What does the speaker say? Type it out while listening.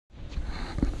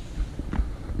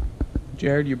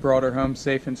Jared, you brought her home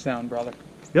safe and sound, brother.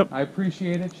 Yep. I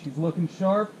appreciate it. She's looking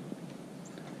sharp.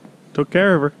 Took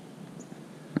care of her.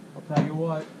 I'll tell you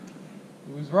what,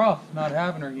 it was rough not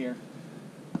having her here.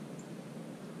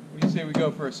 What do you say we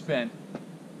go for a spin?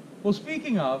 Well,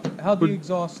 speaking of, how'd the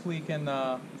exhaust leak and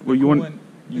the you want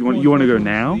to go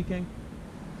now? Leaking?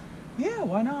 Yeah,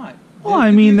 why not? Well, I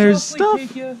mean, there's stuff.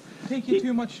 Take you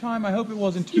too much time. I hope it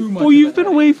wasn't too much. Well, you've been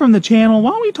away from the channel.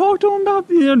 Why don't we talk to him about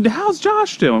how's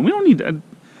Josh doing? We don't need to.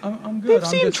 I'm good. They've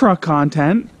seen truck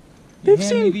content. They've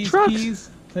seen trucks. Keys.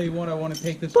 Tell you what, I want to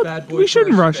take this bad boy. We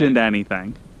shouldn't rush into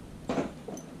anything.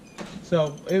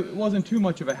 So it wasn't too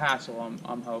much of a hassle.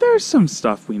 I'm hoping. There's some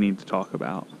stuff we need to talk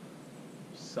about.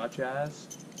 Such as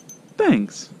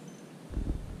things.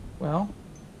 Well,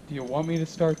 do you want me to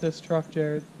start this truck,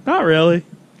 Jared? Not really.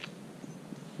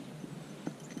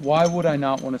 Why would I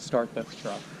not want to start this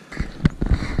truck?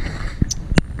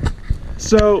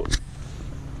 So,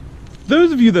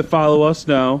 those of you that follow us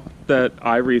know that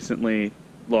I recently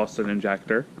lost an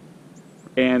injector.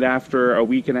 And after a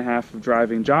week and a half of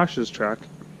driving Josh's truck,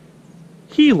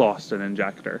 he lost an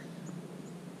injector.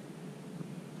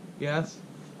 Yes?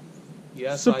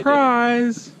 Yes,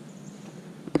 surprise!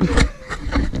 I did.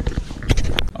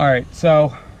 Alright,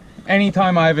 so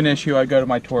anytime I have an issue, I go to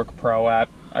my Torque Pro app.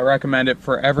 I recommend it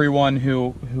for everyone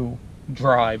who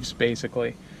drives,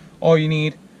 basically. All you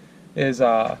need is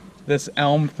this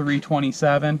Elm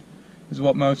 327 is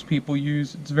what most people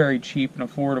use. It's very cheap and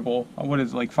affordable. What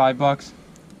is it, like $5?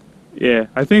 Yeah,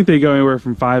 I think they go anywhere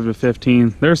from 5 to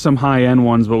 15. There's some high-end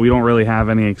ones, but we don't really have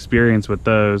any experience with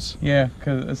those. Yeah,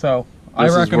 so I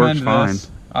recommend this.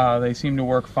 They seem to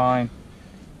work fine.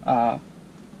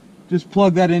 Just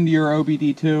plug that into your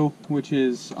OBD2, which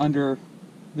is under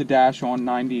the dash on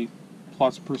 90+%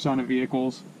 of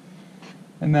vehicles.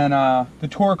 And then the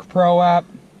Torque Pro app,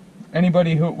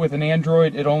 anybody with an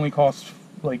Android, it only costs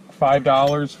like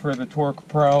 $5 for the Torque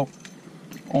Pro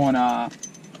on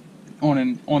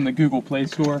the Google Play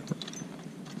Store.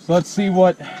 So let's see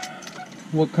what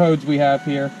codes we have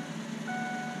here.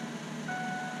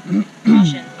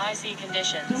 Caution, icy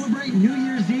conditions. Celebrate New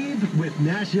Year's Eve with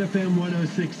Nash FM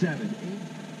 1067.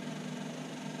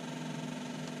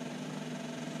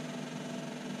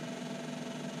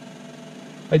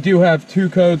 I do have 2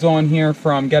 codes on here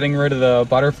from getting rid of the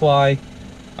butterfly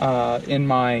in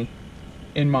my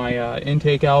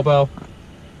intake elbow.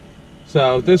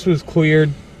 So this was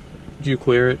cleared. Did you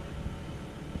clear it?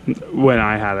 When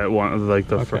I had it,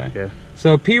 okay. Yeah.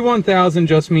 So P1000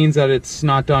 just means that it's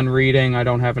not done reading. I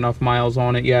don't have enough miles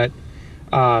on it yet.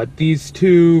 These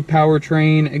 2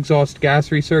 powertrain exhaust gas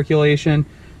recirculation,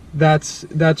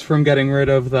 that's from getting rid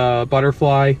of the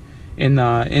butterfly in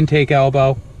the intake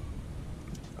elbow.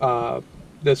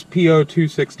 This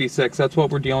PO266, that's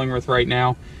what we're dealing with right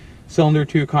now. Cylinder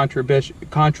 2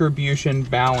 contribution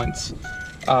balance.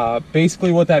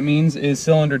 Basically what that means is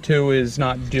cylinder 2 is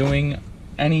not doing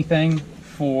anything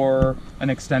for an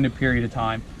extended period of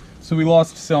time. So we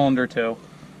lost cylinder 2.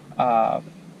 I'm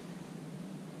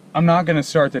not going to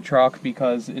start the truck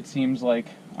because it seems like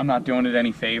I'm not doing it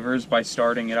any favors by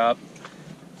starting it up.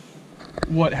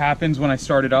 What happens when I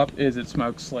start it up is it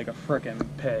smokes like a frickin'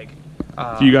 pig.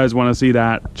 If you guys want to see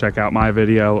that, check out my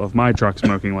video of my truck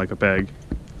smoking like a pig.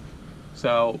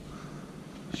 So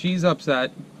she's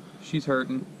upset. She's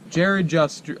hurting. Jared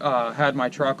just had my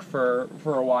truck for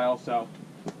a while, so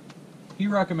he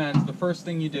recommends the first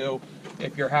thing you do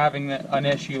if you're having an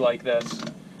issue like this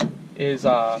is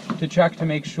to check to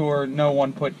make sure no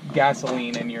one put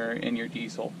gasoline in your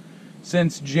diesel.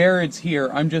 Since Jared's here,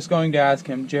 I'm just going to ask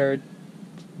him, Jared,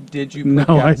 did you put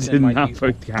gas in my diesel? No, I did not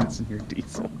put gas in your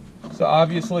diesel. So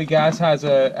obviously gas has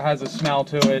a smell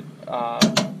to it.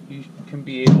 You can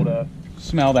be able to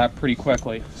smell that pretty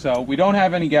quickly. So we don't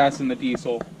have any gas in the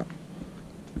diesel.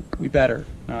 We better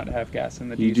not have gas in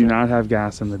the diesel. You do not have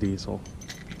gas in the diesel.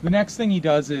 The next thing he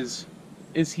does is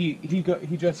he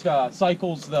just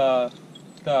cycles the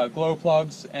glow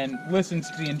plugs and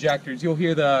listens to the injectors. You'll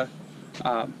hear the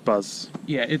buzz.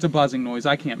 Yeah, it's a buzzing noise.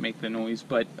 I can't make the noise,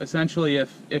 but essentially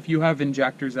if you have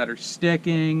injectors that are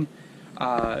sticking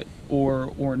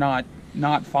or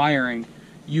not firing,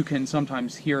 you can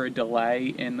sometimes hear a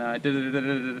delay in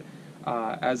the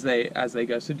as they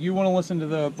go. So do you want to listen to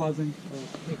the buzzing?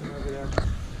 Take them over there.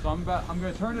 So I'm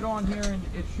going to turn it on here, and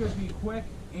it should be quick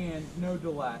and no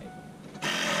delay.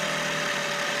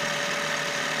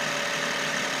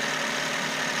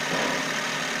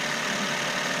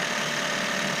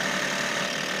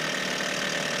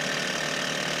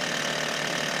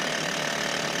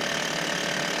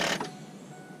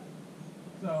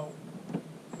 So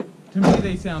to me,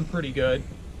 they sound pretty good.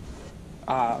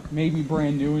 Maybe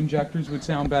brand new injectors would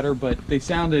sound better, but they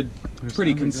sounded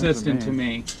pretty consistent to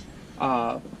me.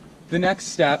 The next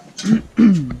step,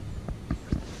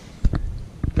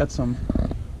 got some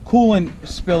coolant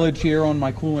spillage here on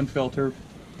my coolant filter,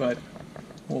 but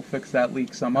we'll fix that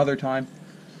leak some other time.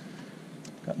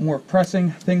 Got more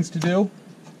pressing things to do.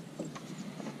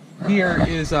 Here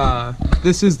is,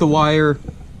 this is the wire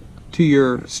to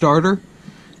your starter.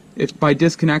 If by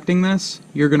disconnecting this,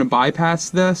 you're going to bypass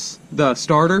the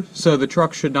starter, so the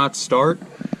truck should not start.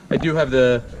 I do have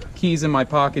the keys in my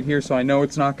pocket here, so I know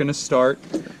it's not going to start.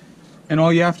 And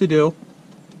all you have to do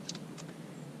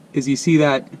is, you see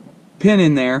that pin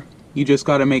in there, you just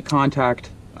got to make contact,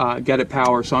 get it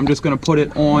power. So I'm just going to put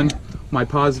it on my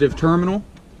positive terminal.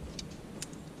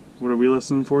 What are we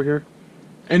listening for here?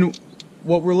 And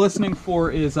what we're listening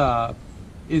for is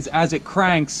as it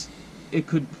cranks, it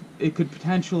could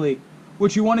potentially,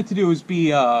 what you want it to do is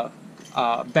be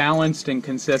balanced and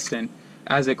consistent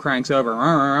as it cranks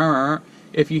over.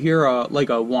 If you hear like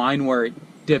a whine where it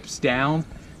dips down,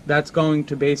 that's going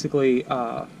to basically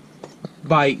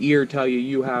by ear tell you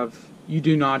you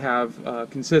do not have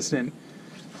consistent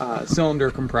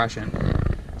cylinder compression.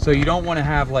 So you don't want to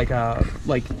have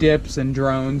like dips and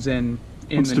drones in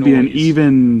the noise. To be an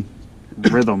even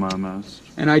rhythm almost.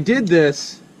 And I did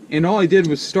this, and all I did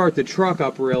was start the truck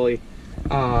up really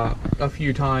a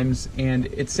few times, and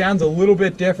it sounds a little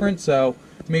bit different. So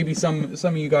maybe some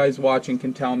of you guys watching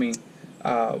can tell me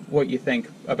what you think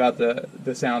about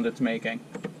the sound it's making.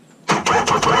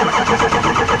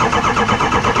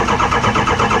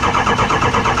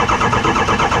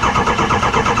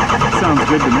 Sounds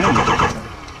good to me.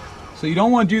 So you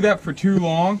don't want to do that for too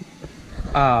long.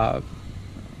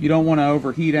 You don't want to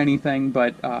overheat anything,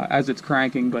 but as it's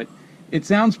cranking, but it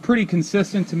sounds pretty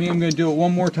consistent to me. I'm going to do it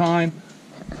one more time.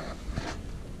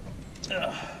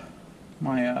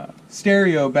 My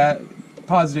stereo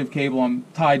positive cable I'm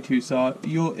tied to, so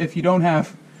if you don't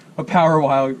have a power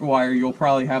wire, you'll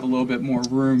probably have a little bit more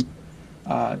room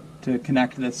to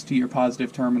connect this to your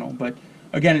positive terminal. But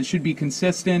again, it should be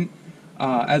consistent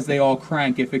as they all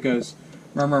crank. If it goes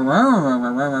or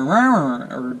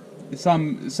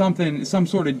some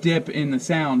sort of dip in the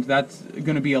sound, that's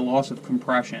going to be a loss of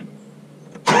compression.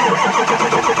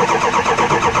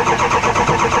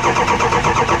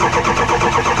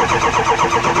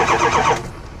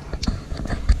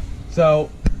 So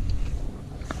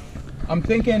I'm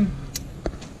thinking,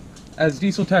 as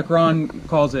Diesel Tech Ron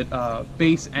calls it,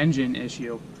 base engine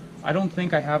issue. I don't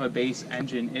think I have a base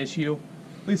engine issue.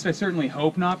 At least I certainly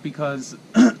hope not, because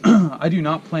I do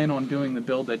not plan on doing the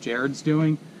build that Jared's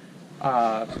doing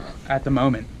at the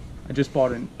moment. I just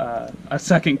bought a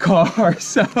second car,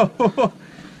 so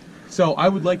I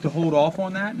would like to hold off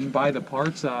on that and buy the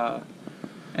parts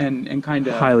and kind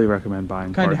of highly recommend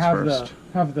buying parts first.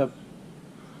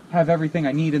 Have everything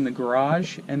I need in the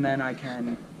garage, and then I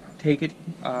can take it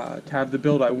to have the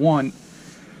build I want,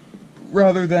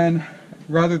 rather than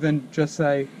just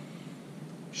say,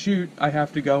 shoot, I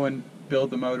have to go and build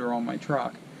the motor on my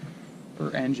truck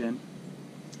or engine.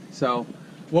 So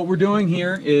what we're doing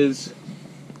here is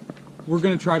we're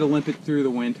going to try to limp it through the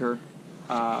winter.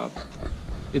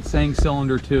 It's saying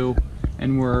cylinder 2,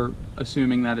 and we're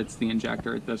assuming that it's the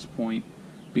injector at this point.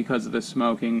 Because of the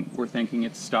smoking, we're thinking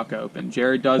it's stuck open.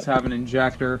 Jared does have an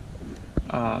injector,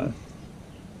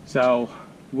 so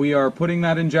we are putting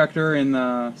that injector in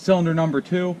the cylinder number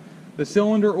 2. The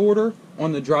cylinder order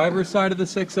on the driver's side of the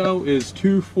 6.0 is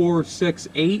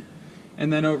 2468,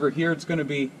 and then over here it's going to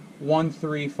be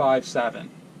 1357.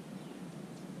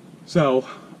 So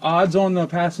odds on the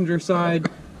passenger side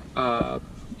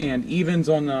and evens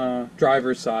on the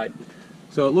driver's side.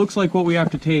 So it looks like what we have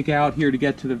to take out here to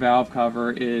get to the valve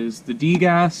cover is the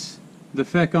degas, the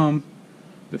ficum.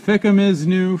 The ficum is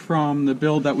new from the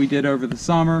build that we did over the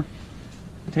summer.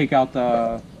 Take out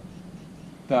the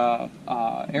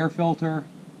air filter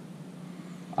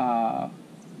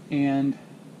and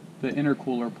the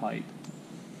intercooler pipe.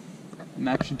 And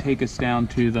that should take us down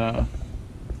to the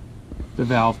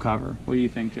valve cover. What do you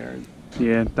think, Jared?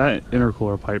 Yeah, that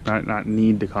intercooler pipe might not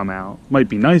need to come out. Might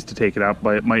be nice to take it out,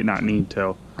 but it might not need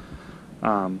to.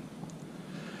 I'm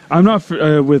not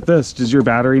with this. Does your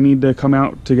battery need to come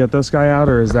out to get this guy out,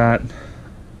 or is that?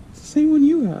 It's the same one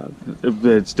you have.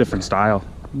 It's different style.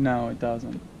 No, it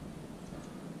doesn't.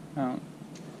 No.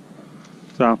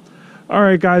 So, all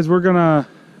right, guys, we're gonna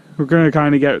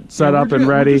kind of get set up and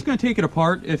ready. We're just gonna take it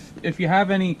apart. If you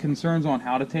have any concerns on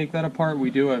how to take that apart,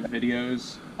 we do have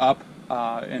videos up.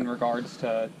 In regards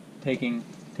to taking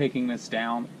this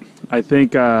down. I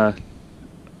think my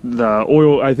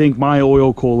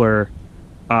oil cooler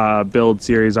build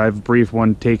series. I've briefed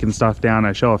one, taken stuff down.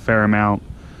 I show a fair amount.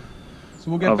 So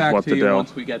we'll get back what to to you do.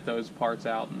 once we get those parts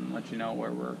out and let you know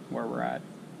where we're at.